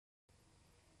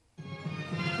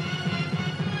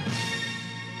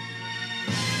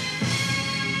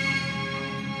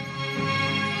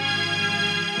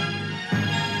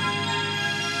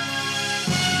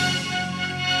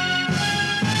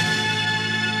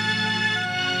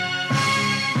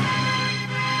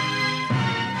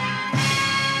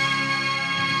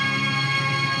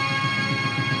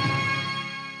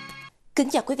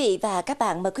chào quý vị và các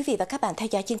bạn. Mời quý vị và các bạn theo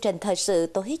dõi chương trình Thời sự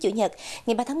tối Chủ nhật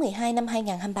ngày 3 tháng 12 năm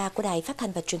 2023 của Đài Phát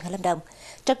Thanh và Truyền hình Lâm Đồng.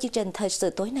 Trong chương trình Thời sự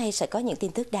tối nay sẽ có những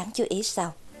tin tức đáng chú ý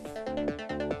sau.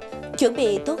 Chuẩn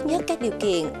bị tốt nhất các điều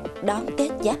kiện đón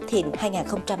Tết Giáp Thìn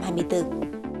 2024.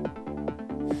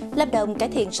 Lâm Đồng cải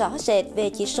thiện rõ rệt về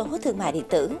chỉ số thương mại điện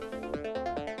tử.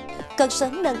 Cần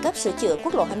sớm nâng cấp sửa chữa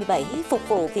quốc lộ 27 phục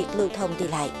vụ việc lưu thông đi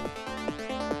lại.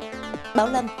 Bảo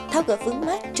Lâm tháo gỡ vướng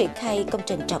mắc triển khai công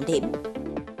trình trọng điểm.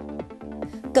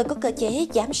 Cần có cơ chế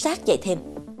giám sát dạy thêm.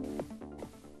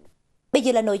 Bây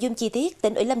giờ là nội dung chi tiết.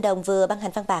 Tỉnh ủy Lâm Đồng vừa ban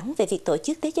hành văn bản về việc tổ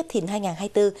chức Tết Giáp Thìn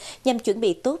 2024 nhằm chuẩn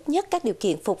bị tốt nhất các điều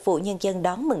kiện phục vụ nhân dân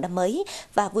đón mừng năm mới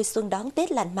và vui xuân đón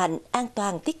Tết lành mạnh, an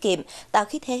toàn, tiết kiệm, tạo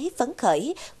khí thế phấn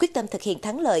khởi, quyết tâm thực hiện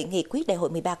thắng lợi nghị quyết Đại hội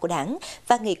 13 của Đảng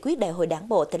và nghị quyết Đại hội Đảng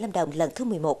bộ tỉnh Lâm Đồng lần thứ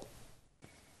 11.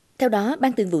 Theo đó,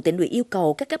 Ban Thường vụ Tỉnh ủy yêu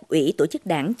cầu các cấp ủy, tổ chức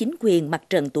đảng, chính quyền, mặt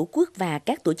trận tổ quốc và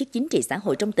các tổ chức chính trị xã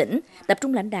hội trong tỉnh tập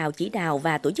trung lãnh đạo, chỉ đạo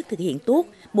và tổ chức thực hiện tốt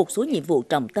một số nhiệm vụ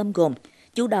trọng tâm gồm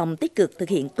chủ động tích cực thực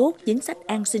hiện tốt chính sách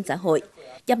an sinh xã hội,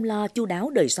 chăm lo chu đáo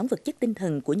đời sống vật chất tinh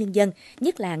thần của nhân dân,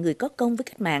 nhất là người có công với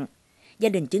cách mạng, gia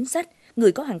đình chính sách,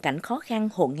 người có hoàn cảnh khó khăn,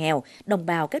 hộ nghèo, đồng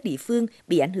bào các địa phương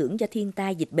bị ảnh hưởng do thiên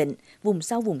tai dịch bệnh, vùng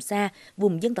sâu vùng xa,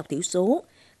 vùng dân tộc thiểu số,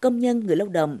 công nhân, người lao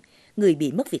động, người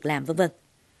bị mất việc làm, v.v.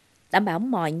 Đảm bảo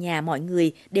mọi nhà mọi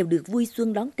người đều được vui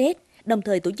xuân đón Tết, đồng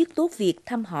thời tổ chức tốt việc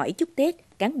thăm hỏi chúc Tết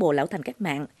cán bộ lão thành cách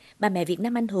mạng, bà mẹ Việt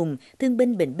Nam anh hùng, thương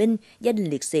binh bệnh binh, gia đình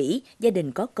liệt sĩ, gia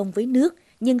đình có công với nước,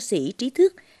 nhân sĩ trí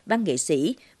thức, văn nghệ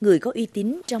sĩ, người có uy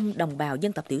tín trong đồng bào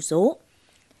dân tộc thiểu số.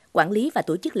 Quản lý và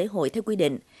tổ chức lễ hội theo quy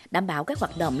định, đảm bảo các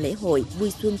hoạt động lễ hội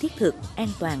vui xuân thiết thực, an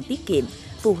toàn, tiết kiệm,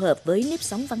 phù hợp với nếp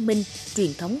sống văn minh,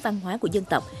 truyền thống văn hóa của dân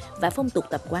tộc và phong tục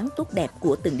tập quán tốt đẹp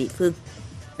của từng địa phương.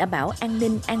 Đảm bảo an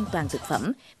ninh, an toàn thực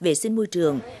phẩm, vệ sinh môi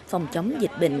trường, phòng chống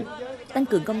dịch bệnh, tăng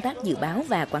cường công tác dự báo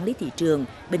và quản lý thị trường,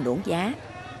 bình ổn giá,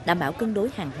 đảm bảo cân đối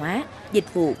hàng hóa,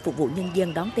 dịch vụ phục vụ nhân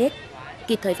dân đón Tết,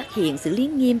 kịp thời phát hiện xử lý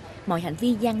nghiêm mọi hành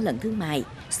vi gian lận thương mại,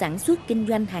 sản xuất kinh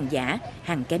doanh hàng giả,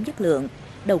 hàng kém chất lượng,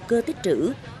 đầu cơ tích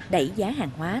trữ, đẩy giá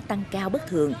hàng hóa tăng cao bất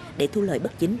thường để thu lợi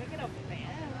bất chính.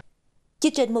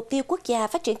 Chương trình mục tiêu quốc gia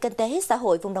phát triển kinh tế xã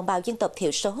hội vùng đồng bào dân tộc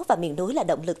thiểu số và miền núi là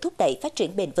động lực thúc đẩy phát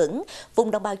triển bền vững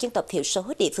vùng đồng bào dân tộc thiểu số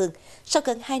địa phương. Sau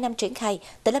gần 2 năm triển khai,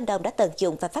 tỉnh Lâm Đồng đã tận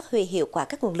dụng và phát huy hiệu quả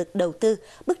các nguồn lực đầu tư,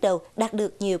 bước đầu đạt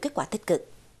được nhiều kết quả tích cực.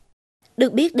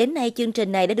 Được biết, đến nay chương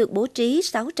trình này đã được bố trí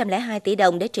 602 tỷ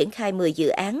đồng để triển khai 10 dự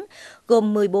án,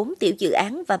 gồm 14 tiểu dự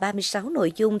án và 36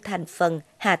 nội dung thành phần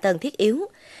hạ tầng thiết yếu.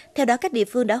 Theo đó, các địa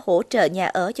phương đã hỗ trợ nhà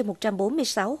ở cho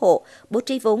 146 hộ, bố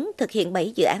trí vốn, thực hiện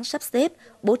 7 dự án sắp xếp,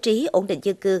 bố trí ổn định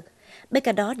dân cư. Bên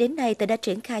cạnh đó, đến nay, tỉnh đã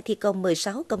triển khai thi công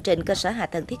 16 công trình cơ sở hạ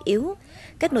tầng thiết yếu.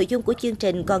 Các nội dung của chương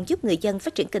trình còn giúp người dân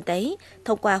phát triển kinh tế,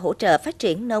 thông qua hỗ trợ phát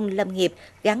triển nông lâm nghiệp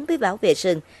gắn với bảo vệ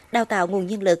rừng, đào tạo nguồn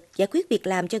nhân lực, giải quyết việc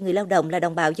làm cho người lao động là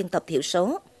đồng bào dân tộc thiểu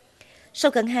số.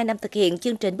 Sau gần 2 năm thực hiện,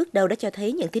 chương trình bước đầu đã cho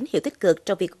thấy những tín hiệu tích cực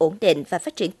trong việc ổn định và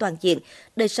phát triển toàn diện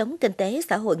đời sống kinh tế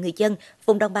xã hội người dân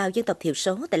vùng đồng bào dân tộc thiểu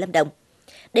số tại Lâm Đồng.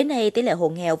 Đến nay, tỷ lệ hộ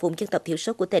nghèo vùng dân tộc thiểu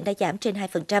số của tỉnh đã giảm trên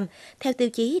 2% theo tiêu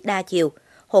chí đa chiều.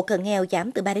 Hộ cận nghèo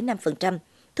giảm từ 3 đến 5%.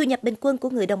 Thu nhập bình quân của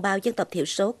người đồng bào dân tộc thiểu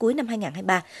số cuối năm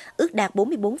 2023 ước đạt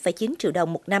 44,9 triệu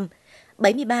đồng một năm.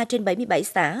 73 trên 77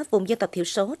 xã vùng dân tộc thiểu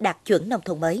số đạt chuẩn nông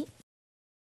thôn mới.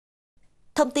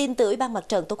 Thông tin từ Ủy ban Mặt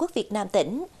trận Tổ quốc Việt Nam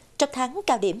tỉnh, trong tháng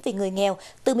cao điểm vì người nghèo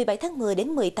từ 17 tháng 10 đến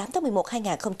 18 tháng 11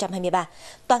 2023,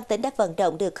 toàn tỉnh đã vận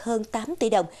động được hơn 8 tỷ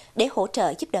đồng để hỗ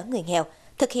trợ giúp đỡ người nghèo,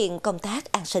 thực hiện công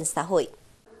tác an sinh xã hội.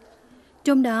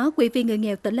 Trong đó, Quỹ vì người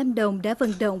nghèo tỉnh Lâm Đồng đã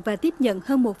vận động và tiếp nhận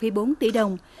hơn 1,4 tỷ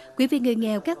đồng. Quỹ vì người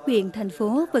nghèo các huyện, thành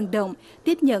phố vận động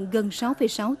tiếp nhận gần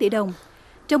 6,6 tỷ đồng.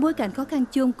 Trong bối cảnh khó khăn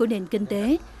chung của nền kinh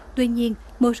tế, tuy nhiên,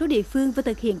 một số địa phương vẫn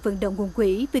thực hiện vận động nguồn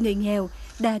quỹ vì người nghèo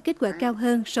đạt kết quả cao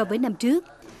hơn so với năm trước.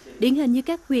 Điển hình như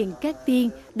các huyện Cát Tiên,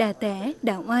 Đà Tẻ,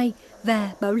 Đạo Oai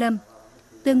và Bảo Lâm.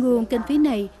 Từ nguồn kinh phí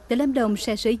này, tỉnh Lâm Đồng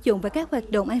sẽ sử dụng vào các hoạt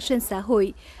động an sinh xã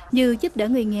hội như giúp đỡ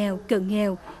người nghèo, cận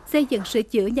nghèo, xây dựng sửa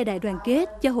chữa nhà đại đoàn kết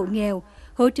cho hộ nghèo,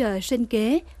 hỗ trợ sinh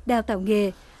kế, đào tạo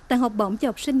nghề, tặng học bổng cho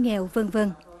học sinh nghèo, v.v.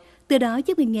 Từ đó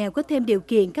giúp người nghèo có thêm điều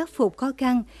kiện khắc phục khó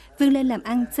khăn, vươn lên làm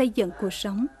ăn, xây dựng cuộc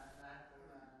sống.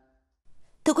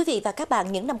 Thưa quý vị và các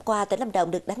bạn, những năm qua, tỉnh Lâm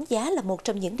Đồng được đánh giá là một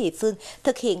trong những địa phương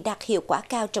thực hiện đạt hiệu quả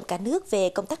cao trong cả nước về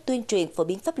công tác tuyên truyền phổ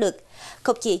biến pháp luật.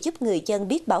 Không chỉ giúp người dân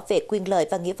biết bảo vệ quyền lợi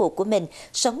và nghĩa vụ của mình,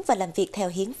 sống và làm việc theo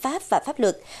hiến pháp và pháp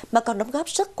luật, mà còn đóng góp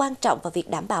rất quan trọng vào việc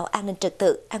đảm bảo an ninh trật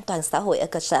tự, an toàn xã hội ở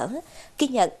cơ sở. Ghi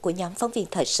nhận của nhóm phóng viên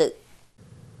Thời sự.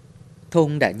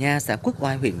 Thôn Đà Nha, xã Quốc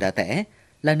Oai, huyện Đà Tẻ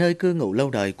là nơi cư ngụ lâu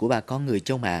đời của bà con người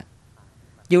Châu Mạ.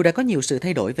 Dù đã có nhiều sự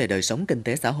thay đổi về đời sống kinh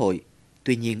tế xã hội,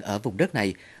 tuy nhiên ở vùng đất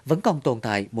này vẫn còn tồn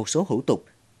tại một số hủ tục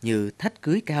như thách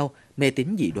cưới cao, mê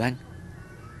tín dị đoan.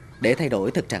 Để thay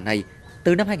đổi thực trạng này,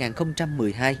 từ năm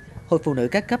 2012, Hội Phụ nữ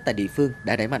các cấp tại địa phương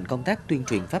đã đẩy mạnh công tác tuyên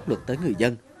truyền pháp luật tới người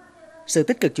dân. Sự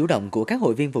tích cực chủ động của các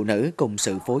hội viên phụ nữ cùng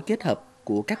sự phối kết hợp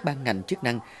của các ban ngành chức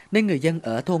năng nên người dân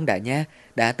ở thôn Đại Nha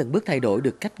đã từng bước thay đổi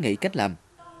được cách nghĩ cách làm.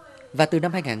 Và từ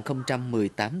năm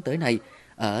 2018 tới nay,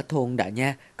 ở thôn Đại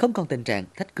Nha không còn tình trạng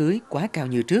thách cưới quá cao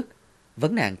như trước.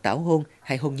 Vấn nạn tảo hôn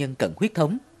hay hôn nhân cận huyết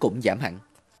thống cũng giảm hẳn.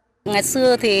 Ngày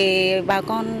xưa thì bà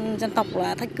con dân tộc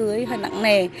là thách cưới hơi nặng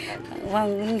nề. Và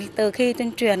từ khi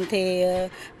tuyên truyền thì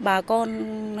bà con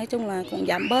nói chung là cũng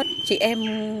giảm bớt. Chị em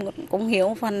cũng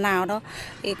hiểu phần nào đó.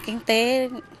 Thì kinh tế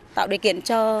tạo điều kiện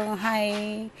cho hai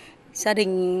gia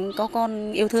đình có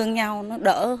con yêu thương nhau nó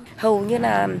đỡ. Hầu như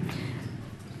là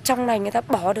trong này người ta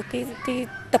bỏ được cái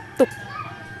tập tục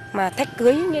mà thách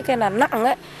cưới như cái là nặng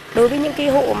ấy. Đối với những cái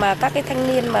hộ mà các cái thanh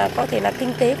niên mà có thể là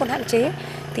kinh tế còn hạn chế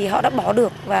thì họ đã bỏ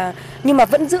được, nhưng mà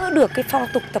vẫn giữ được cái phong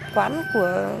tục tập quán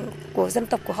của dân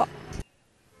tộc của họ.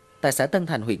 Tại xã Tân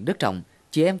Thành, huyện Đức Trọng,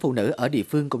 chị em phụ nữ ở địa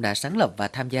phương cũng đã sáng lập và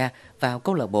tham gia vào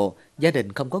câu lạc bộ Gia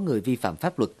đình không có người vi phạm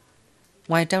pháp luật.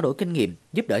 Ngoài trao đổi kinh nghiệm,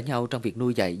 giúp đỡ nhau trong việc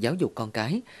nuôi dạy giáo dục con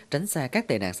cái, tránh xa các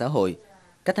tệ nạn xã hội,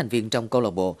 các thành viên trong câu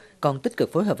lạc bộ còn tích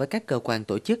cực phối hợp với các cơ quan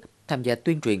tổ chức tham gia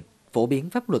tuyên truyền, phổ biến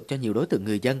pháp luật cho nhiều đối tượng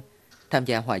người dân, tham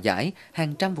gia hòa giải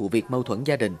hàng trăm vụ việc mâu thuẫn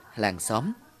gia đình, làng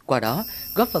xóm. Qua đó,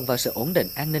 góp phần vào sự ổn định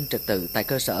an ninh trật tự tại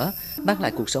cơ sở, mang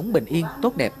lại cuộc sống bình yên,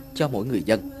 tốt đẹp cho mỗi người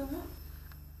dân.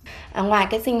 Ngoài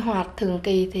cái sinh hoạt thường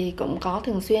kỳ thì cũng có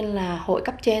thường xuyên là hội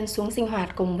cấp trên xuống sinh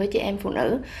hoạt cùng với chị em phụ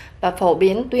nữ và phổ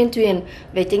biến tuyên truyền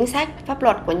về chính sách pháp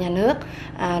luật của nhà nước,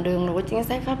 đường lối chính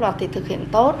sách pháp luật thì thực hiện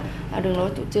tốt, đường lối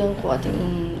chủ trương của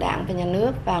Đảng và nhà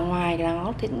nước, và ngoài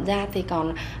đó thì ra thì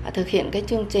còn thực hiện cái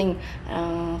chương trình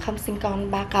không sinh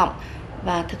con 3+,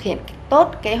 và thực hiện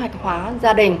tốt kế hoạch hóa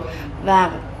gia đình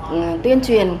và tuyên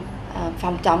truyền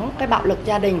phòng chống cái bạo lực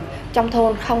gia đình. Trong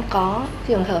thôn không có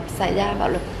trường hợp xảy ra bạo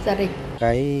lực gia đình.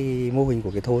 Cái mô hình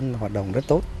của cái thôn hoạt động rất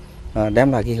tốt,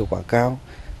 đem lại cái hiệu quả cao.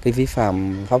 Cái vi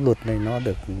phạm pháp luật này nó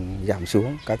được giảm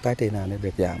xuống, các cái tệ nạn này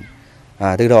được giảm.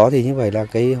 Từ đó thì như vậy là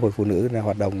cái hội phụ nữ là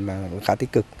hoạt động là khá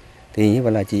tích cực. Thì như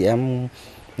vậy là chị em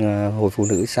hội phụ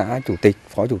nữ xã chủ tịch,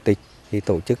 phó chủ tịch thì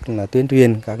tổ chức là tuyên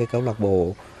truyền các cái câu lạc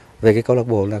bộ về cái câu lạc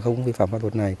bộ là không vi phạm pháp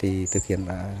luật này thì thực hiện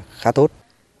là khá tốt.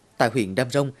 Tại huyện Đam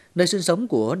Rông, nơi sinh sống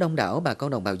của đông đảo bà con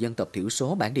đồng bào dân tộc thiểu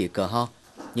số bản địa Cờ Ho,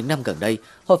 những năm gần đây,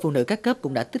 Hội Phụ nữ các cấp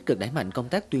cũng đã tích cực đẩy mạnh công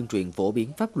tác tuyên truyền phổ biến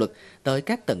pháp luật tới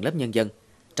các tầng lớp nhân dân.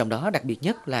 Trong đó đặc biệt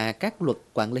nhất là các luật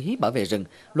quản lý bảo vệ rừng,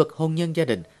 luật hôn nhân gia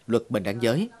đình, luật bình đẳng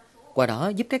giới. Qua đó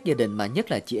giúp các gia đình mà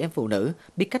nhất là chị em phụ nữ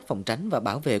biết cách phòng tránh và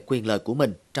bảo vệ quyền lợi của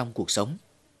mình trong cuộc sống.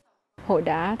 Hội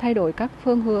đã thay đổi các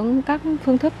phương hướng, các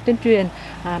phương thức tuyên truyền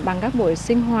bằng các buổi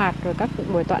sinh hoạt rồi các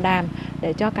buổi tọa đàm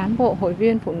để cho cán bộ, hội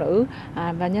viên phụ nữ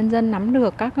và nhân dân nắm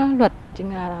được các luật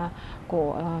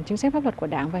của chính sách pháp luật của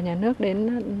Đảng và Nhà nước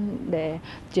đến để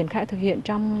triển khai thực hiện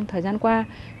trong thời gian qua.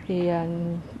 Thì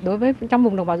đối với trong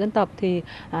vùng đồng bào dân tộc thì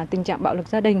tình trạng bạo lực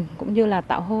gia đình cũng như là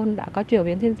tảo hôn đã có chiều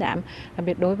biến thuyên giảm,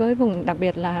 đặc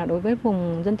biệt là đối với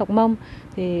vùng dân tộc Mông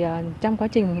thì trong quá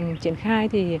trình triển khai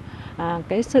thì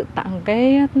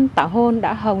cái tảo hôn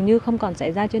đã hầu như không còn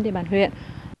xảy ra trên địa bàn huyện.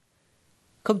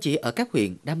 Không chỉ ở các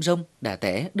huyện Đam Rông, Đà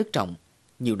Tẻ, Đức Trọng,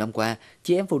 nhiều năm qua,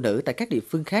 chị em phụ nữ tại các địa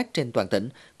phương khác trên toàn tỉnh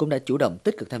cũng đã chủ động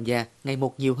tích cực tham gia ngày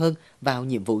một nhiều hơn vào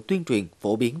nhiệm vụ tuyên truyền,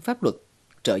 phổ biến pháp luật,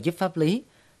 trợ giúp pháp lý,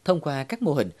 thông qua các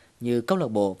mô hình như câu lạc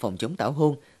bộ phòng chống tảo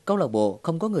hôn, câu lạc bộ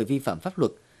không có người vi phạm pháp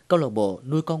luật, câu lạc bộ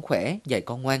nuôi con khỏe, dạy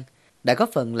con ngoan, đã góp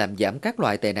phần làm giảm các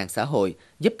loại tệ nạn xã hội,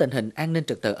 giúp tình hình an ninh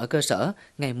trật tự ở cơ sở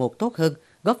ngày một tốt hơn,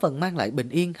 góp phần mang lại bình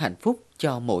yên, hạnh phúc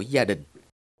cho mỗi gia đình.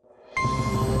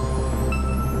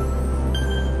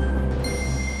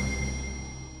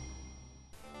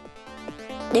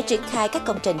 Để triển khai các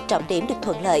công trình trọng điểm được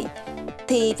thuận lợi,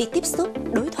 thì việc tiếp xúc,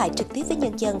 đối thoại trực tiếp với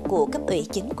nhân dân của cấp ủy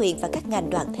chính quyền và các ngành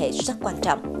đoàn thể rất quan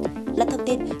trọng. Là thông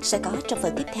tin sẽ có trong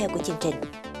phần tiếp theo của chương trình.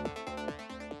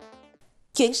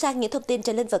 Chuyển sang những thông tin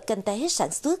trên lĩnh vực kinh tế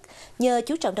sản xuất, nhờ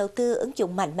chú trọng đầu tư ứng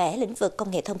dụng mạnh mẽ lĩnh vực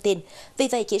công nghệ thông tin. Vì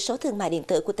vậy, chỉ số thương mại điện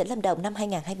tử của tỉnh Lâm Đồng năm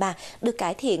 2023 được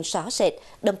cải thiện rõ rệt,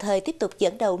 đồng thời tiếp tục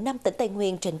dẫn đầu 5 tỉnh Tây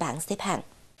Nguyên trên bảng xếp hạng.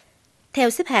 Theo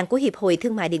xếp hạng của Hiệp hội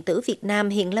Thương mại điện tử Việt Nam,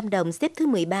 hiện Lâm Đồng xếp thứ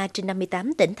 13 trên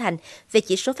 58 tỉnh thành về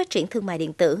chỉ số phát triển thương mại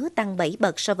điện tử, tăng 7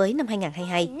 bậc so với năm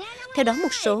 2022. Theo đó,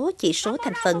 một số chỉ số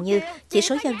thành phần như chỉ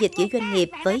số giao dịch giữa doanh nghiệp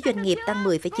với doanh nghiệp tăng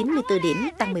 10,94 điểm,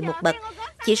 tăng 11 bậc.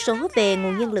 Chỉ số về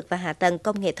nguồn nhân lực và hạ tầng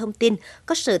công nghệ thông tin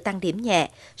có sự tăng điểm nhẹ,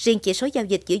 riêng chỉ số giao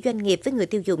dịch giữa doanh nghiệp với người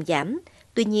tiêu dùng giảm.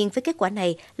 Tuy nhiên, với kết quả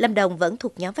này, Lâm Đồng vẫn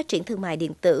thuộc nhóm phát triển thương mại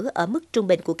điện tử ở mức trung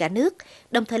bình của cả nước.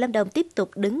 Đồng thời, Lâm Đồng tiếp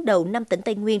tục đứng đầu 5 tỉnh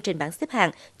Tây Nguyên trên bảng xếp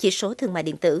hạng chỉ số thương mại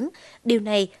điện tử. Điều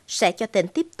này sẽ cho tỉnh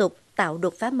tiếp tục tạo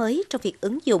đột phá mới trong việc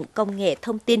ứng dụng công nghệ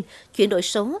thông tin, chuyển đổi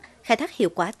số, khai thác hiệu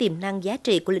quả tiềm năng giá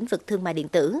trị của lĩnh vực thương mại điện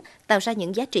tử, tạo ra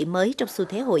những giá trị mới trong xu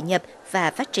thế hội nhập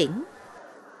và phát triển.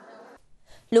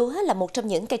 Lúa là một trong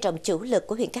những cây trồng chủ lực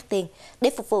của huyện Cát Tiên.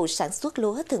 Để phục vụ sản xuất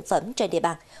lúa thương phẩm trên địa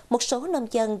bàn, một số nông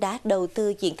dân đã đầu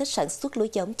tư diện tích sản xuất lúa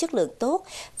giống chất lượng tốt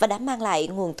và đã mang lại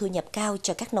nguồn thu nhập cao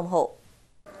cho các nông hộ.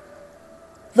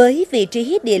 Với vị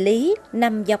trí địa lý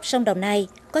nằm dọc sông Đồng Nai,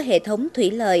 có hệ thống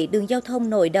thủy lợi, đường giao thông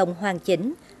nội đồng hoàn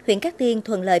chỉnh, huyện Cát Tiên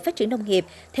thuận lợi phát triển nông nghiệp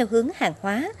theo hướng hàng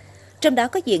hóa. Trong đó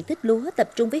có diện tích lúa tập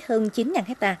trung với hơn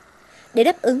 9.000 ha. Để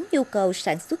đáp ứng nhu cầu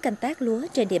sản xuất canh tác lúa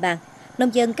trên địa bàn,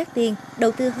 nông dân Cát Tiên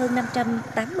đầu tư hơn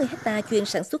 580 ha chuyên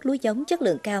sản xuất lúa giống chất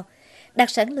lượng cao,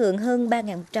 đạt sản lượng hơn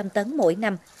 3.100 tấn mỗi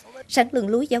năm. Sản lượng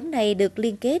lúa giống này được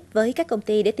liên kết với các công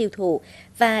ty để tiêu thụ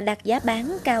và đạt giá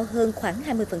bán cao hơn khoảng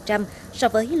 20% so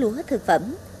với lúa thực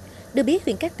phẩm. Được biết,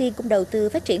 huyện Cát Tiên cũng đầu tư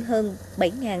phát triển hơn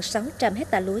 7.600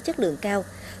 ha lúa chất lượng cao,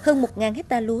 hơn 1.000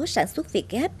 ha lúa sản xuất Việt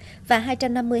Gáp và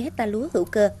 250 ha lúa hữu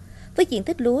cơ. Với diện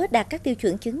tích lúa đạt các tiêu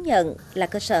chuẩn chứng nhận là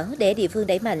cơ sở để địa phương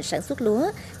đẩy mạnh sản xuất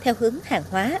lúa theo hướng hàng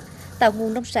hóa, tạo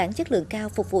nguồn nông sản chất lượng cao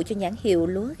phục vụ cho nhãn hiệu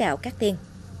lúa gạo Cát Tiên.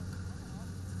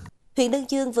 Huyện Đơn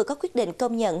Dương vừa có quyết định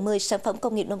công nhận 10 sản phẩm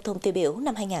công nghiệp nông thôn tiêu biểu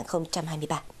năm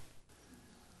 2023.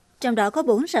 Trong đó có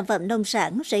 4 sản phẩm nông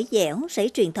sản sấy dẻo, sấy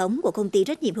truyền thống của công ty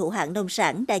trách nhiệm hữu hạn nông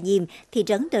sản Đà Nhiêm, thị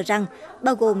trấn Đờ Răng,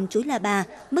 bao gồm chuối La Ba,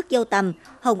 mứt dâu tằm,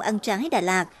 hồng ăn trái Đà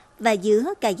Lạt và dứa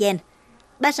Cayenne.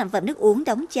 3 sản phẩm nước uống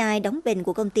đóng chai, đóng bình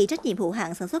của công ty trách nhiệm hữu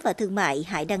hạn sản xuất và thương mại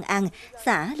Hải Đăng An,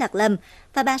 xã Lạc Lâm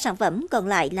và 3 sản phẩm còn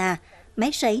lại là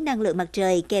máy sấy năng lượng mặt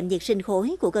trời kèm nhiệt sinh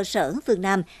khối của cơ sở Phương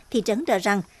Nam, thị trấn Đờ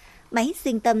Răng, máy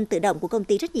xuyên tâm tự động của công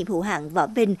ty trách nhiệm hữu hạn Võ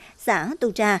Bình, xã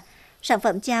Tu Tra, sản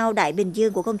phẩm chao Đại Bình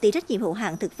Dương của công ty trách nhiệm hữu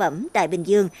hạn thực phẩm Đại Bình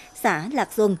Dương, xã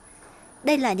Lạc Xuân.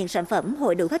 Đây là những sản phẩm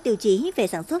hội đủ các tiêu chí về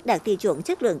sản xuất đạt tiêu chuẩn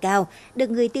chất lượng cao, được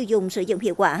người tiêu dùng sử dụng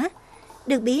hiệu quả.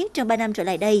 Được biết, trong 3 năm trở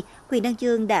lại đây, huyện Đơn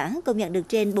Dương đã công nhận được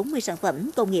trên 40 sản phẩm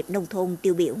công nghiệp nông thôn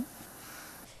tiêu biểu.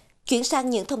 Chuyển sang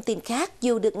những thông tin khác,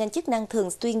 dù được ngành chức năng thường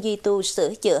xuyên duy tu,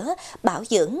 sửa chữa, bảo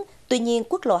dưỡng, tuy nhiên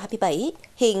quốc lộ 27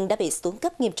 hiện đã bị xuống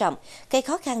cấp nghiêm trọng, gây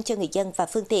khó khăn cho người dân và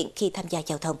phương tiện khi tham gia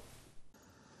giao thông.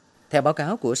 Theo báo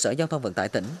cáo của Sở Giao thông Vận tải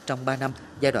tỉnh, trong 3 năm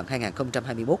giai đoạn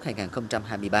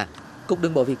 2021-2023, Cục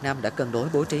Đường bộ Việt Nam đã cân đối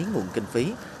bố trí nguồn kinh phí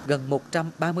gần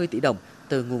 130 tỷ đồng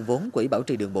từ nguồn vốn Quỹ Bảo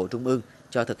trì Đường bộ Trung ương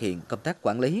cho thực hiện công tác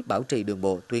quản lý bảo trì đường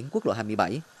bộ tuyến quốc lộ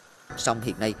 27. Song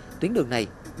hiện nay, tuyến đường này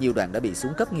nhiều đoạn đã bị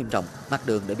xuống cấp nghiêm trọng, mặt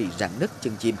đường đã bị rạn nứt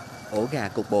chân chim, ổ gà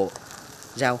cục bộ,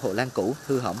 rào hộ lan cũ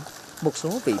hư hỏng. Một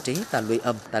số vị trí ta luy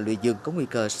âm, ta luy dương có nguy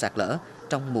cơ sạt lở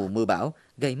trong mùa mưa bão,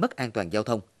 gây mất an toàn giao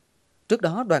thông. Trước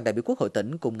đó, đoàn đại biểu Quốc hội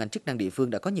tỉnh cùng ngành chức năng địa phương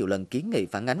đã có nhiều lần kiến nghị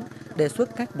phản ánh, đề xuất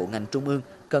các bộ ngành trung ương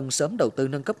cần sớm đầu tư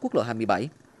nâng cấp quốc lộ 27.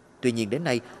 Tuy nhiên đến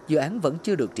nay, dự án vẫn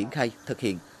chưa được triển khai thực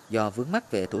hiện do vướng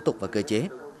mắc về thủ tục và cơ chế.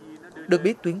 Được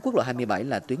biết, tuyến quốc lộ 27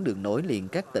 là tuyến đường nối liền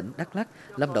các tỉnh Đắk Lắk,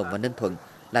 Lâm Đồng và Ninh Thuận,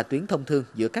 là tuyến thông thương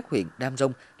giữa các huyện Đam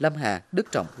Rông, Lâm Hà,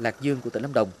 Đức Trọng, Lạc Dương của tỉnh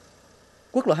Lâm Đồng.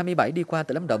 Quốc lộ 27 đi qua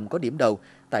tỉnh Lâm Đồng có điểm đầu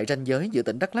tại ranh giới giữa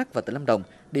tỉnh Đắk Lắk và tỉnh Lâm Đồng,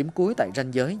 điểm cuối tại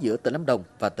ranh giới giữa tỉnh Lâm Đồng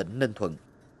và tỉnh Ninh Thuận.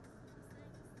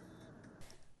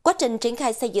 Quá trình triển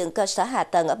khai xây dựng cơ sở hạ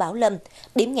tầng ở Bảo Lâm,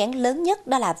 điểm nghẽn lớn nhất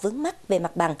đó là vướng mắc về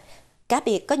mặt bằng. Cá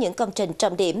biệt có những công trình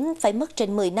trọng điểm phải mất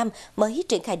trên 10 năm mới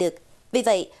triển khai được. Vì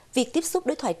vậy, việc tiếp xúc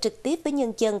đối thoại trực tiếp với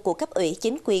nhân dân của cấp ủy,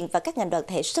 chính quyền và các ngành đoàn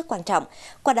thể rất quan trọng.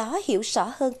 Qua đó hiểu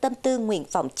rõ hơn tâm tư, nguyện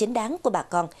vọng chính đáng của bà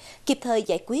con, kịp thời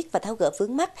giải quyết và tháo gỡ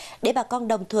vướng mắc để bà con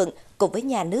đồng thuận cùng với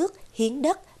nhà nước hiến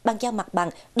đất, bàn giao mặt bằng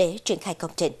để triển khai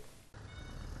công trình.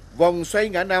 Vòng xoay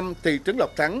ngã năm thị trấn Lộc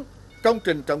Thắng, công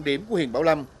trình trọng điểm của huyện Bảo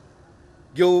Lâm.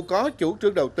 Dù có chủ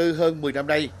trương đầu tư hơn 10 năm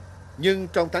nay, nhưng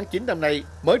trong tháng 9 năm nay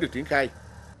mới được triển khai.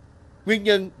 Nguyên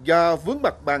nhân do vướng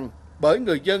mặt bằng bởi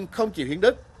người dân không chịu hiến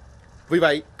đất. Vì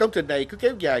vậy, công trình này cứ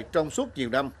kéo dài trong suốt nhiều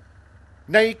năm.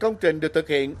 Nay công trình được thực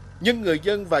hiện, nhưng người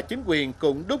dân và chính quyền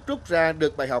cũng đúc rút ra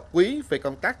được bài học quý về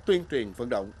công tác tuyên truyền vận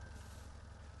động.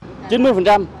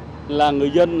 90% là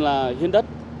người dân là hiến đất.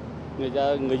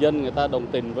 Người dân người ta đồng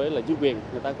tình với là chính quyền,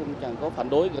 người ta cũng chẳng có phản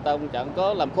đối, người ta cũng chẳng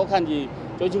có làm khó khăn gì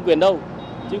cho chính quyền đâu.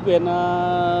 Chính quyền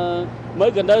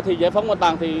mới gần đây thì giải phóng mặt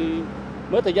bằng thì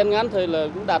mới thời gian ngắn thôi là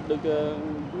cũng đạt được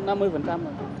 50% rồi.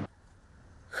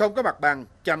 Không có mặt bằng,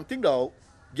 chậm tiến độ,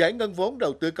 giải ngân vốn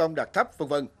đầu tư công đạt thấp,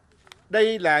 v.v.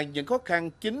 Đây là những khó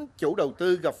khăn chính chủ đầu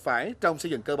tư gặp phải trong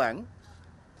xây dựng cơ bản.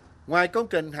 Ngoài công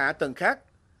trình hạ tầng khác,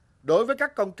 đối với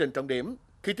các công trình trọng điểm,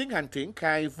 khi tiến hành triển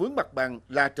khai vướng mặt bằng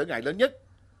là trở ngại lớn nhất.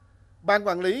 Ban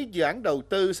quản lý dự án đầu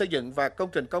tư xây dựng và công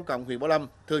trình công cộng huyện Bảo Lâm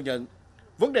thừa nhận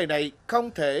vấn đề này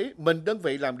không thể mình đơn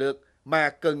vị làm được mà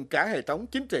cần cả hệ thống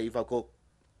chính trị vào cuộc.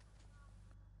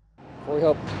 Phối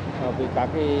hợp với các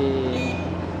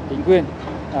chính quyền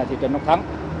thị trấn Ngọc Thắng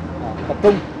tập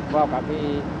trung vào các cái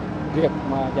việc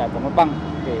mà giải phóng mặt bằng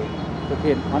để thực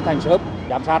hiện hoàn thành sớm,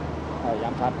 giám sát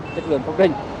chất lượng công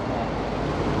trình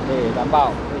để đảm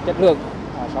bảo chất lượng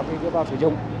sau khi đưa vào sử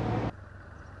dụng.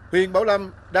 Huyện Bảo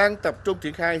Lâm đang tập trung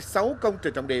triển khai 6 công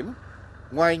trình trọng điểm.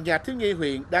 Ngoài nhà thiếu nhi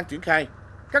huyện đang triển khai,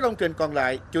 các công trình còn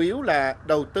lại chủ yếu là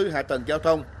đầu tư hạ tầng giao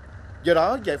thông. Do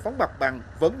đó, giải phóng mặt bằng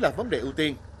vẫn là vấn đề ưu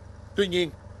tiên. Tuy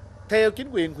nhiên, theo chính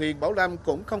quyền huyện Bảo Lâm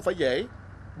cũng không phải dễ,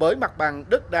 bởi mặt bằng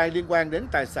đất đai liên quan đến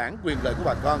tài sản quyền lợi của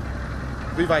bà con.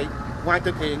 Vì vậy, ngoài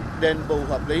thực hiện đền bù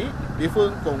hợp lý, địa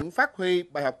phương cũng phát huy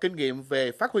bài học kinh nghiệm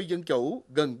về phát huy dân chủ,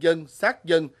 gần dân, sát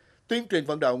dân, tuyên truyền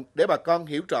vận động để bà con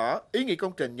hiểu rõ ý nghĩa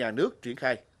công trình nhà nước triển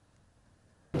khai.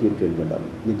 Tuyên truyền vận động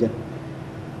nhân dân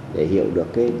để hiểu được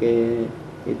cái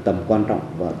tầm quan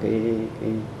trọng và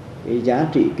cái giá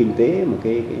trị kinh tế mà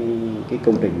cái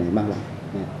công trình này mang lại.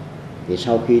 Thì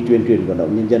sau khi tuyên truyền vận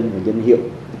động nhân dân và dân hiểu,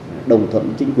 đồng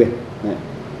thuận chính quyền,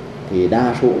 thì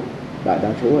đại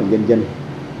đa số là nhân dân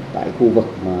tại khu vực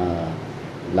mà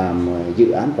làm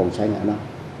dự án vòng xoay ngã năm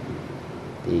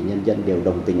thì nhân dân đều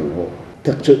đồng tình ủng hộ.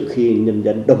 Thực sự khi nhân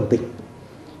dân đồng tình,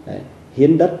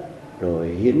 hiến đất rồi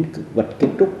hiến vật kiến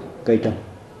trúc, cây trồng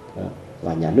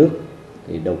và nhà nước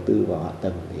thì đầu tư vào hạ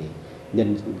tầng thì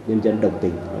nhân dân đồng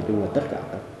tình. Nói chung là tất cả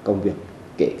các công việc,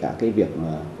 kể cả cái việc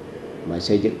mà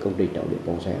xây dựng công trình trọng điểm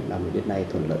vòng xoay năm đến nay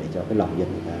thuận lợi cho cái lòng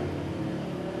dân người ta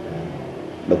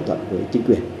đồng thuận với chính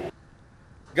quyền.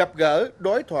 Gặp gỡ,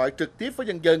 đối thoại trực tiếp với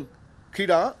nhân dân, khi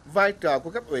đó vai trò của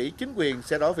cấp ủy chính quyền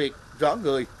sẽ rõ việc, rõ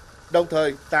người, đồng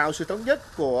thời tạo sự thống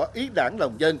nhất của ý đảng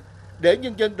lòng dân để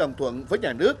nhân dân đồng thuận với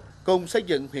nhà nước cùng xây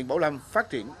dựng huyện Bảo Lâm phát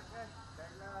triển.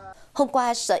 Hôm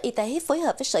qua, Sở Y tế phối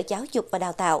hợp với Sở Giáo dục và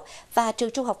Đào tạo và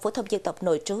Trường Trung học phổ thông dân tộc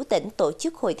nội trú tỉnh tổ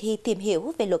chức hội thi tìm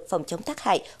hiểu về luật phòng chống tác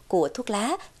hại của thuốc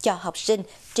lá cho học sinh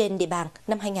trên địa bàn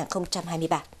năm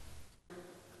 2023.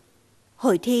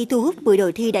 Hội thi thu hút 10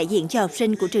 đội thi đại diện cho học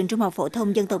sinh của Trường Trung học phổ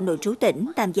thông dân tộc nội trú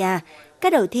tỉnh tham gia.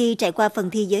 Các đội thi trải qua phần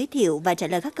thi giới thiệu và trả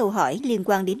lời các câu hỏi liên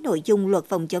quan đến nội dung luật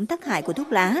phòng chống tác hại của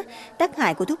thuốc lá, tác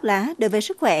hại của thuốc lá đối với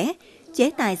sức khỏe, chế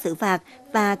tài xử phạt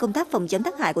và công tác phòng chống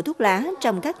tác hại của thuốc lá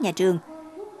trong các nhà trường.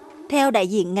 Theo đại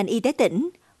diện ngành y tế tỉnh,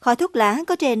 khói thuốc lá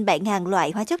có trên 7.000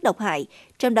 loại hóa chất độc hại,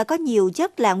 trong đó có nhiều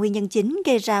chất là nguyên nhân chính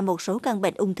gây ra một số căn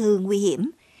bệnh ung thư nguy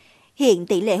hiểm. Hiện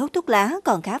tỷ lệ hút thuốc lá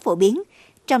còn khá phổ biến,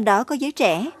 trong đó có giới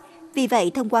trẻ. Vì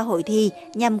vậy, thông qua hội thi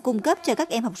nhằm cung cấp cho các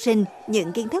em học sinh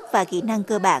những kiến thức và kỹ năng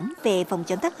cơ bản về phòng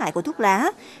chống tác hại của thuốc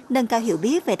lá, nâng cao hiểu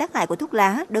biết về tác hại của thuốc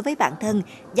lá đối với bản thân,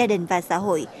 gia đình và xã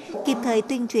hội, kịp thời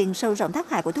tuyên truyền sâu rộng tác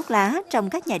hại của thuốc lá trong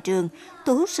các nhà trường,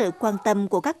 thu hút sự quan tâm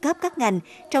của các cấp các ngành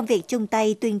trong việc chung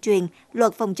tay tuyên truyền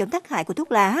luật phòng chống tác hại của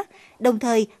thuốc lá, đồng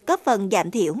thời góp phần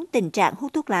giảm thiểu tình trạng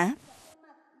hút thuốc lá.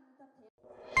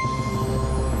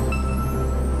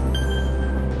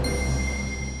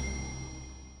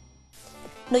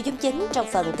 Nội dung chính trong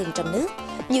phần tin trong nước,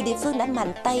 nhiều địa phương đã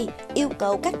mạnh tay yêu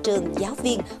cầu các trường, giáo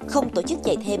viên không tổ chức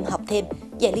dạy thêm, học thêm,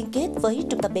 dạy liên kết với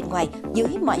trung tâm bên ngoài dưới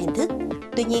mọi hình thức.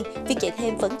 Tuy nhiên, việc dạy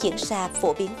thêm vẫn diễn ra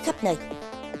phổ biến khắp nơi.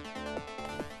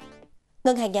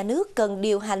 Ngân hàng nhà nước cần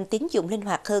điều hành tín dụng linh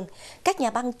hoạt hơn. Các nhà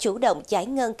băng chủ động giải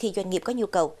ngân khi doanh nghiệp có nhu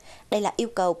cầu. Đây là yêu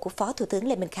cầu của Phó Thủ tướng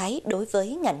Lê Minh Khái đối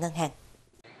với ngành ngân hàng.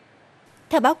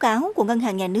 Theo báo cáo của Ngân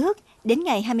hàng Nhà nước, đến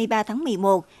ngày 23 tháng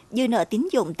 11, dư nợ tín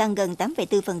dụng tăng gần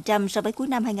 8,4% so với cuối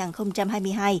năm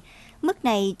 2022. Mức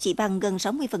này chỉ bằng gần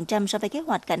 60% so với kế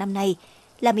hoạch cả năm nay,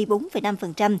 là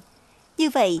 14,5%. Như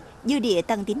vậy, dư địa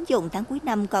tăng tín dụng tháng cuối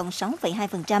năm còn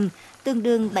 6,2%, tương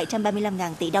đương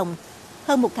 735.000 tỷ đồng.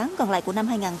 Hơn một tháng còn lại của năm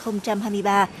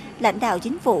 2023, lãnh đạo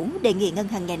chính phủ đề nghị Ngân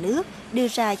hàng Nhà nước đưa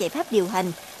ra giải pháp điều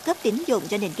hành, cấp tín dụng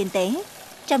cho nền kinh tế,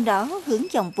 trong đó hướng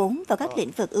dòng vốn vào các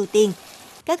lĩnh vực ưu tiên.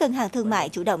 Các ngân hàng thương mại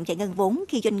chủ động giải ngân vốn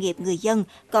khi doanh nghiệp, người dân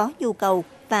có nhu cầu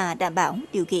và đảm bảo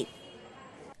điều kiện.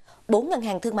 4 ngân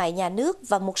hàng thương mại nhà nước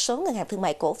và một số ngân hàng thương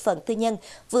mại cổ phần tư nhân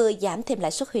vừa giảm thêm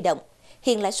lãi suất huy động.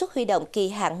 Hiện lãi suất huy động kỳ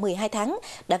hạn 12 tháng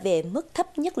đã về mức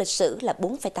thấp nhất lịch sử là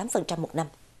 4,8% một năm.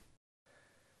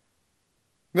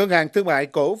 Ngân hàng Thương mại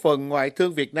Cổ phần Ngoại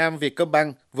thương Việt Nam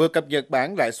Vietcombank vừa cập nhật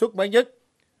bảng lãi suất mới nhất.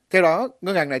 Theo đó,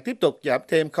 ngân hàng này tiếp tục giảm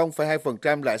thêm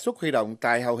 0,2% lãi suất huy động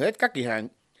tại hầu hết các kỳ hạn.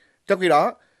 Trong khi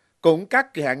đó, cũng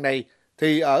các kỳ hạn này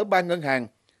thì ở 3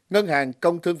 Ngân hàng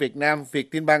Công thương Việt Nam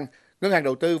Vietinbank, Ngân hàng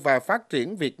Đầu tư và Phát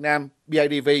triển Việt Nam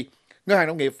BIDV, Ngân hàng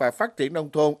Nông nghiệp và Phát triển Nông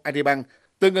thôn Agribank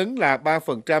tương ứng là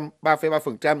 3%,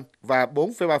 3,3% và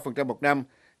 4,3% một năm,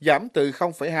 giảm từ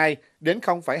 0,2 đến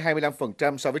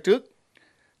 0,25% so với trước.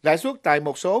 Lãi suất tại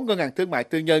một số ngân hàng thương mại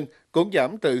tư nhân cũng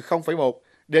giảm từ 0,1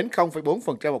 đến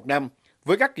 0,4% một năm,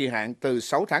 với các kỳ hạn từ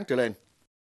 6 tháng trở lên.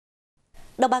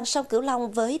 Đồng bằng sông Cửu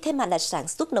Long với thế mạnh là sản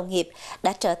xuất nông nghiệp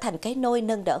đã trở thành cái nôi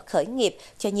nâng đỡ khởi nghiệp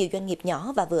cho nhiều doanh nghiệp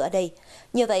nhỏ và vừa ở đây.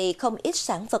 Như vậy, không ít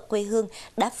sản vật quê hương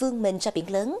đã vươn mình ra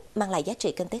biển lớn, mang lại giá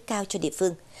trị kinh tế cao cho địa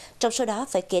phương. Trong số đó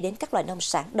phải kể đến các loại nông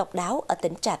sản độc đáo ở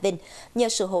tỉnh Trà Vinh nhờ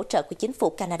sự hỗ trợ của chính phủ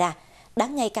Canada, đã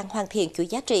ngày càng hoàn thiện chuỗi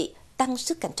giá trị, tăng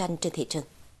sức cạnh tranh trên thị trường.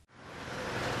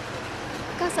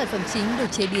 Các sản phẩm chính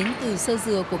được chế biến từ sơ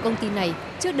dừa của công ty này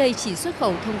trước đây chỉ xuất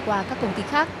khẩu thông qua các công ty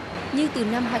khác. Nhưng từ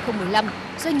năm 2015,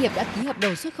 doanh nghiệp đã ký hợp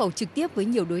đồng xuất khẩu trực tiếp với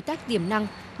nhiều đối tác tiềm năng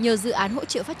nhờ dự án hỗ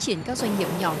trợ phát triển các doanh nghiệp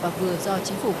nhỏ và vừa do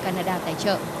chính phủ Canada tài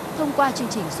trợ thông qua chương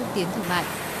trình xúc tiến thương mại.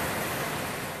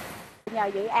 Nhờ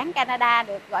dự án Canada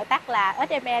được gọi tắt là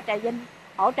SME Trà Vinh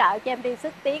hỗ trợ cho em đi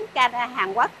xúc tiến Canada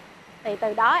Hàn Quốc, thì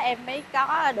từ đó em mới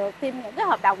có được thêm những cái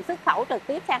hợp đồng xuất khẩu trực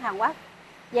tiếp sang Hàn Quốc.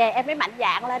 Về em mới mạnh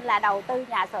dạn lên là đầu tư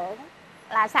nhà xưởng,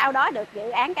 là sau đó được dự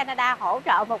án Canada hỗ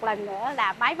trợ một lần nữa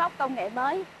là máy móc công nghệ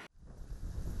mới.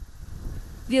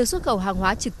 Việc xuất khẩu hàng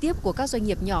hóa trực tiếp của các doanh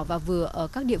nghiệp nhỏ và vừa ở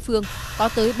các địa phương có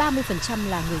tới 30%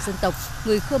 là người dân tộc,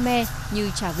 người Khmer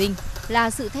như Trà Vinh là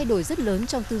sự thay đổi rất lớn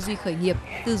trong tư duy khởi nghiệp,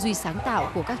 tư duy sáng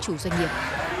tạo của các chủ doanh nghiệp.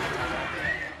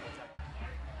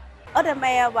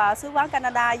 SME và sứ quán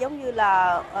Canada giống như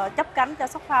là chấp cánh cho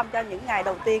Sóc Farm cho những ngày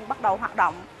đầu tiên bắt đầu hoạt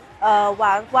động.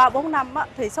 Và qua 4 năm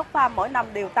thì Sóc Farm mỗi năm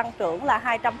đều tăng trưởng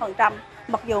là 200%.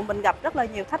 Mặc dù mình gặp rất là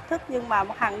nhiều thách thức nhưng mà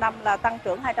hàng năm là tăng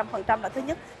trưởng 200% là thứ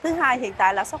nhất. Thứ hai, hiện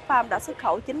tại là Sóc Farm đã xuất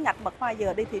khẩu chính ngạch mật hoa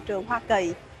dừa đi thị trường Hoa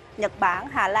Kỳ, Nhật Bản,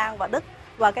 Hà Lan và Đức.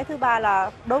 Và cái thứ ba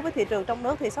là đối với thị trường trong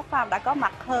nước thì Sóc Farm đã có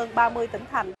mặt hơn 30 tỉnh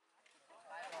thành.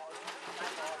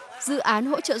 Dự án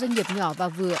hỗ trợ doanh nghiệp nhỏ và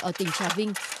vừa ở tỉnh Trà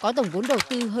Vinh có tổng vốn đầu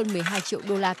tư hơn 12 triệu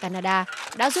đô la Canada,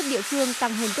 đã giúp địa phương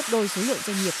tăng hơn gấp đôi số lượng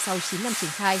doanh nghiệp sau 9 năm triển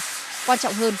khai. Quan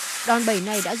trọng hơn, đòn bẩy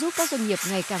này đã giúp các doanh nghiệp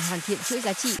ngày càng hoàn thiện chuỗi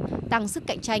giá trị, tăng sức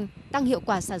cạnh tranh, tăng hiệu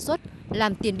quả sản xuất,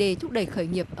 làm tiền đề thúc đẩy khởi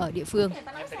nghiệp ở địa phương.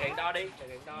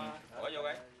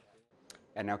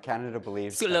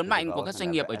 Sự lớn mạnh của các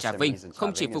doanh nghiệp ở Trà Vinh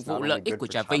không chỉ phục vụ lợi ích của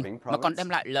Trà Vinh mà còn đem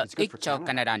lại lợi ích cho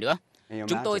Canada nữa.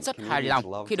 Chúng tôi rất hài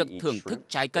lòng khi được thưởng thức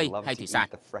trái cây hay thủy sản,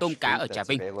 tôm cá ở Trà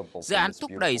Vinh. Dự án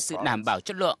thúc đẩy sự đảm bảo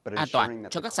chất lượng, an toàn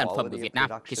cho các sản phẩm của Việt Nam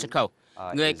khi xuất khẩu.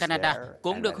 Người Canada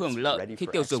cũng được hưởng lợi khi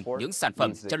tiêu dùng những sản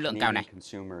phẩm chất lượng cao này.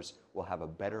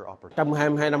 Trong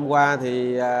 22 năm qua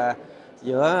thì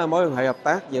giữa mối quan hệ hợp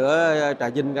tác giữa Trà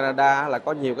Vinh Canada là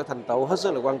có nhiều cái thành tựu hết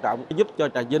sức là quan trọng, giúp cho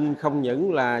Trà Vinh không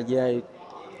những là về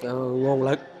nguồn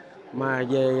lực mà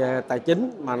về tài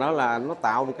chính, mà nó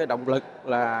tạo được cái động lực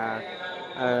là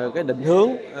cái định hướng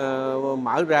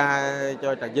mở ra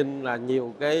cho Trà Vinh là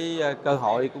nhiều cái cơ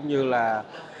hội cũng như là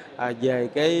về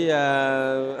cái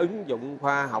ứng dụng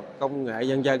khoa học công nghệ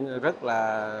vân vân rất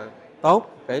là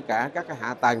tốt, kể cả các cái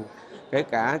hạ tầng, kể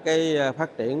cả cái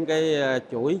phát triển cái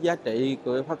chuỗi giá trị,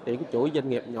 của phát triển cái chuỗi doanh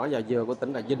nghiệp nhỏ và vừa của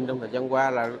tỉnh Trà Vinh trong thời gian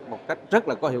qua là một cách rất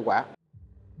là có hiệu quả.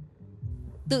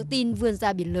 Tự tin vươn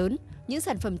ra biển lớn, những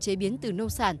sản phẩm chế biến từ nông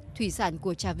sản, thủy sản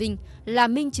của Trà Vinh là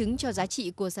minh chứng cho giá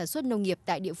trị của sản xuất nông nghiệp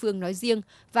tại địa phương nói riêng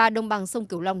và đồng bằng sông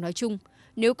Cửu Long nói chung,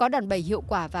 nếu có đòn bẩy hiệu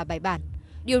quả và bài bản.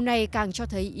 Điều này càng cho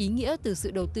thấy ý nghĩa từ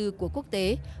sự đầu tư của quốc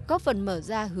tế, góp phần mở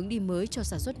ra hướng đi mới cho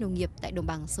sản xuất nông nghiệp tại đồng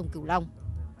bằng sông Cửu Long.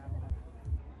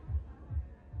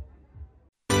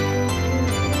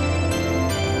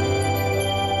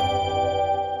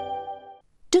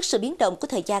 Trước sự biến động của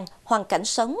thời gian, hoàn cảnh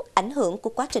sống, ảnh hưởng của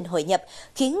quá trình hội nhập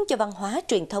khiến cho văn hóa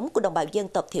truyền thống của đồng bào dân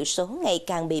tộc thiểu số ngày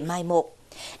càng bị mai một.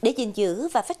 Để gìn giữ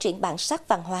và phát triển bản sắc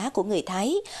văn hóa của người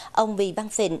Thái, ông Vì Văn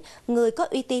Phịnh, người có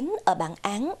uy tín ở Bản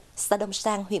Án, xã Đông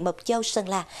Sang, huyện Mộc Châu, Sơn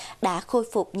La, đã khôi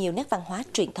phục nhiều nét văn hóa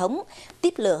truyền thống,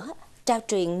 tiếp lửa, trao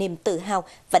truyền niềm tự hào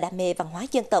và đam mê văn hóa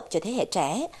dân tộc cho thế hệ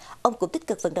trẻ. Ông cũng tích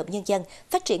cực vận động nhân dân,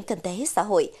 phát triển kinh tế xã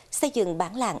hội, xây dựng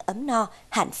bản làng ấm no,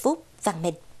 hạnh phúc, văn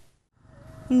minh.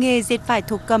 Nghề dệt vải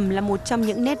thổ cẩm là một trong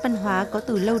những nét văn hóa có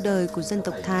từ lâu đời của dân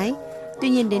tộc Thái. Tuy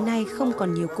nhiên đến nay không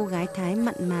còn nhiều cô gái Thái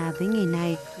mặn mà với nghề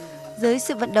này. Dưới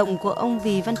sự vận động của ông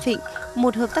Vì Văn Phịnh,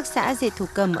 một hợp tác xã dệt thổ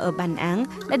cẩm ở Bản Áng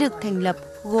đã được thành lập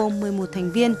gồm 11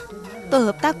 thành viên. Tổ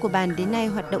hợp tác của bản đến nay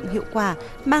hoạt động hiệu quả,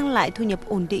 mang lại thu nhập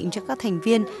ổn định cho các thành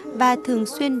viên và thường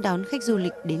xuyên đón khách du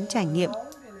lịch đến trải nghiệm.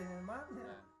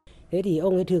 Thế thì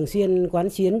ông ấy thường xuyên quán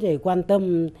xuyến để quan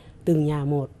tâm từng nhà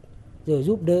một, rồi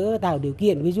giúp đỡ tạo điều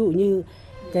kiện, ví dụ như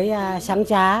cái sáng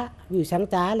trá, ví dụ sáng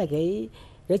trá là cái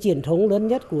truyền thống lớn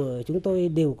nhất của chúng tôi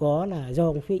đều có là do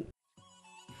ông Phịnh.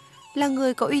 Là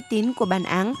người có uy tín của Bản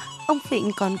Áng, ông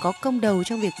Phịnh còn có công đầu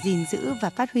trong việc gìn giữ và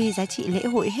phát huy giá trị lễ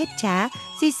hội hết trá,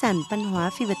 di sản văn hóa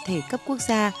phi vật thể cấp quốc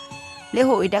gia. Lễ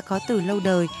hội đã có từ lâu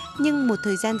đời nhưng một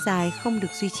thời gian dài không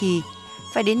được duy trì.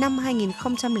 Phải đến năm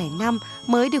 2005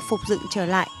 mới được phục dựng trở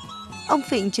lại. Ông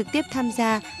Phịnh trực tiếp tham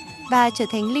gia và trở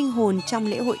thành linh hồn trong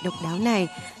lễ hội độc đáo này,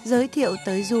 giới thiệu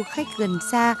tới du khách gần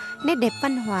xa nét đẹp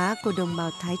văn hóa của đồng bào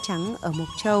Thái trắng ở Mộc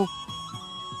Châu.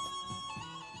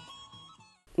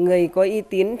 Người có uy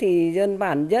tín thì dân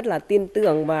bản rất là tin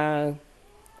tưởng và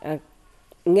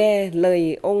nghe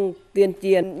lời ông tuyên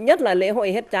truyền, nhất là lễ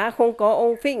hội hết giá không có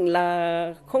ông Phịnh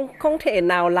là không thể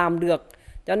nào làm được,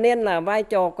 cho nên là vai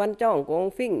trò quan trọng của ông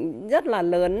Phịnh rất là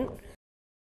lớn.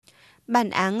 Bản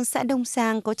Áng, xã Đông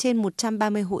Sang có trên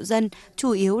 130 hộ dân,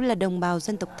 chủ yếu là đồng bào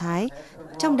dân tộc Thái.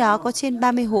 Trong đó có trên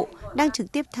 30 hộ đang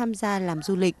trực tiếp tham gia làm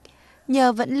du lịch.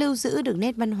 Nhờ vẫn lưu giữ được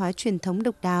nét văn hóa truyền thống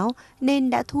độc đáo nên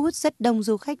đã thu hút rất đông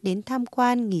du khách đến tham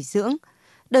quan, nghỉ dưỡng.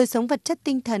 Đời sống vật chất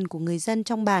tinh thần của người dân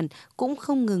trong bản cũng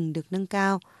không ngừng được nâng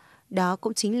cao. Đó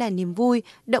cũng chính là niềm vui,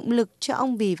 động lực cho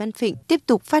ông Vì Văn Phịnh tiếp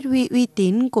tục phát huy uy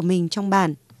tín của mình trong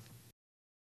bản.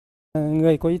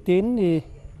 Người có uy tín thì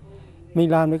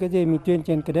mình làm được cái gì mình tuyên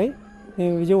truyền cái đấy.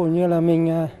 Ví dụ như là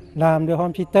mình làm được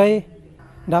hôm chi tây,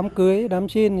 đám cưới, đám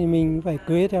xin thì mình phải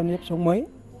cưới theo nếp sống mới.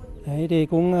 Đấy thì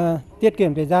cũng tiết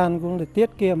kiệm thời gian, cũng được tiết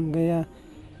kiệm cái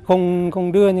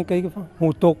không đưa những cái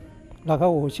hủ tục là các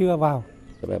hồ xưa vào.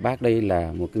 Bác đây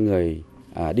là một cái người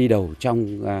đi đầu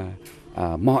trong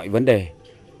mọi vấn đề,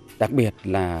 đặc biệt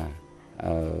là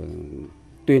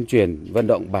tuyên truyền vận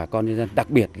động bà con nhân dân, đặc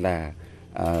biệt là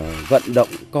vận động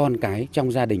con cái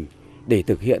trong gia đình để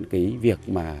thực hiện cái việc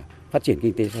mà phát triển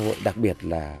kinh tế xã hội, đặc biệt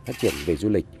là phát triển về du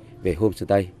lịch, về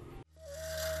homestay.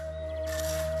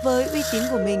 Với uy tín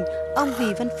của mình, ông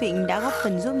Vì Văn Phịnh đã góp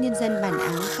phần giúp nhân dân bản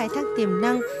Áng khai thác tiềm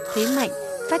năng, thế mạnh,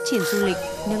 phát triển du lịch,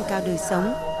 nâng cao đời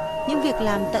sống. Những việc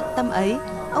làm tận tâm ấy,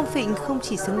 ông Phịnh không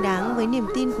chỉ xứng đáng với niềm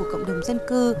tin của cộng đồng dân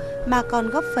cư mà còn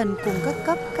góp phần cùng các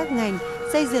cấp, các ngành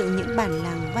xây dựng những bản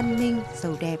làng văn minh,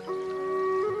 giàu đẹp.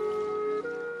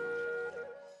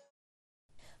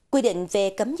 Quy định về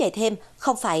cấm dạy thêm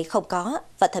không phải không có,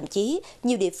 và thậm chí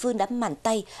nhiều địa phương đã mạnh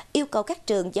tay yêu cầu các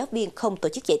trường giáo viên không tổ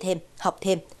chức dạy thêm, học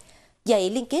thêm, dạy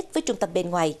liên kết với trung tâm bên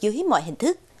ngoài dưới mọi hình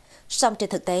thức. Song trên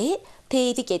thực tế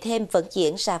thì việc dạy thêm vẫn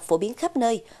diễn ra phổ biến khắp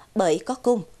nơi, bởi có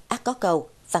cung, ắt có cầu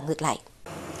và ngược lại.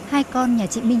 Hai con nhà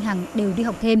chị Minh Hằng đều đi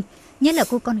học thêm, nhất là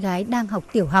cô con gái đang học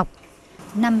tiểu học.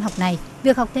 Năm học này,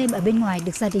 việc học thêm ở bên ngoài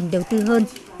được gia đình đầu tư hơn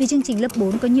vì chương trình lớp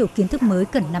 4 có nhiều kiến thức mới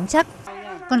cần nắm chắc.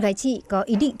 Con gái chị có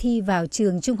ý định thi vào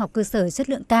trường trung học cơ sở chất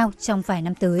lượng cao trong vài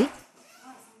năm tới.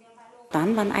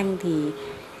 Toán văn Anh thì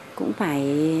cũng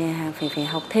phải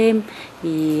học thêm,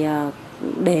 vì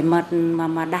để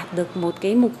mà đạt được một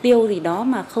cái mục tiêu gì đó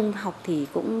mà không học thì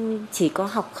cũng chỉ có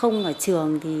học không ở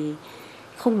trường thì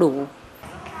không đủ.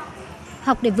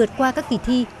 Học để vượt qua các kỳ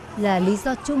thi là lý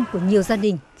do chung của nhiều gia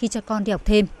đình khi cho con đi học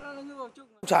thêm.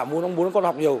 Chả muốn con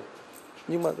học nhiều,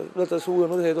 nhưng mà đưa tới xu hướng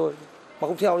nó thế thôi. Mà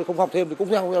không theo thì không học thêm thì cũng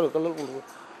theo được các lớp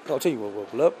giáo trình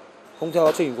của lớp, không theo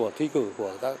giáo trình của thi cử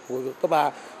của cấp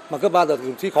 3, mà cấp 3 giờ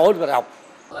thì thi khó hơn đại học.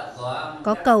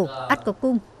 Có cầu, ắt có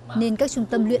cung, nên các trung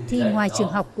tâm luyện thi ngoài trường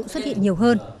học cũng xuất hiện nhiều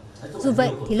hơn. Dù vậy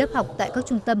thì lớp học tại các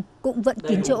trung tâm cũng vẫn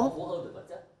kín chỗ.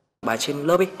 Bài trên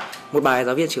lớp một bài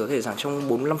giáo viên chỉ có thể giảng trong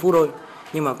 45 phút thôi.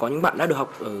 Nhưng mà có những bạn đã được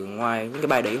học ở ngoài những cái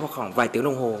bài đấy khoảng vài tiếng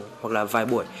đồng hồ hoặc là vài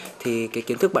buổi thì cái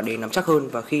kiến thức bạn đấy nắm chắc hơn,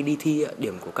 và khi đi thi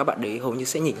điểm của các bạn đấy hầu như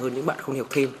sẽ nhỉnh hơn những bạn không học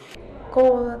thêm.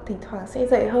 Cô thỉnh thoảng sẽ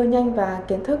dạy hơi nhanh và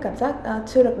kiến thức cảm giác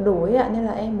chưa được đủ ấy ạ, nên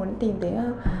là em muốn tìm đến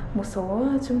một số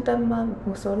trung tâm,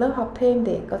 một số lớp học thêm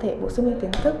để có thể bổ sung những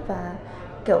kiến thức và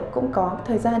kiểu cũng có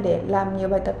thời gian để làm nhiều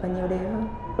bài tập và nhiều đề hơn.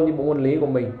 Như bộ môn lý của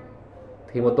mình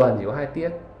thì một tuần chỉ có 2 tiết.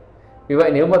 Vì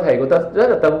vậy nếu mà thầy có rất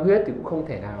là tâm huyết thì cũng không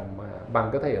thể nào mà bằng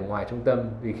các thầy ở ngoài trung tâm.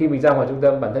 Vì khi mình ra ngoài trung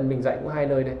tâm, bản thân mình dạy cũng hai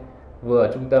nơi đấy, vừa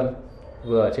ở trung tâm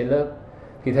vừa ở trên lớp,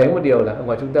 thì thấy một điều là ở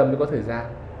ngoài trung tâm mới có thời gian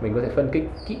mình có thể phân tích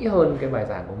kỹ hơn cái bài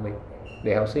giảng của mình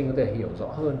để học sinh có thể hiểu rõ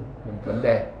hơn một vấn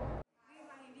đề.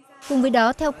 Cùng với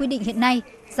đó, theo quy định hiện nay,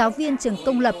 giáo viên trường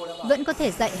công lập vẫn có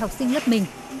thể dạy học sinh lớp mình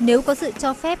nếu có sự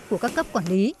cho phép của các cấp quản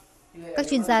lý. Các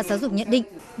chuyên gia giáo dục nhận định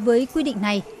với quy định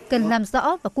này cần làm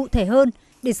rõ và cụ thể hơn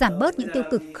để giảm bớt những tiêu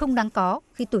cực không đáng có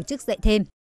khi tổ chức dạy thêm.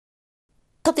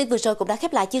 Thông tin vừa rồi cũng đã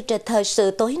khép lại chương trình thời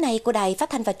sự tối nay của Đài Phát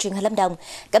Thanh và Truyền hình Lâm Đồng.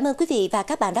 Cảm ơn quý vị và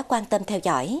các bạn đã quan tâm theo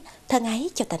dõi. Thân ái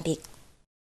chào tạm biệt.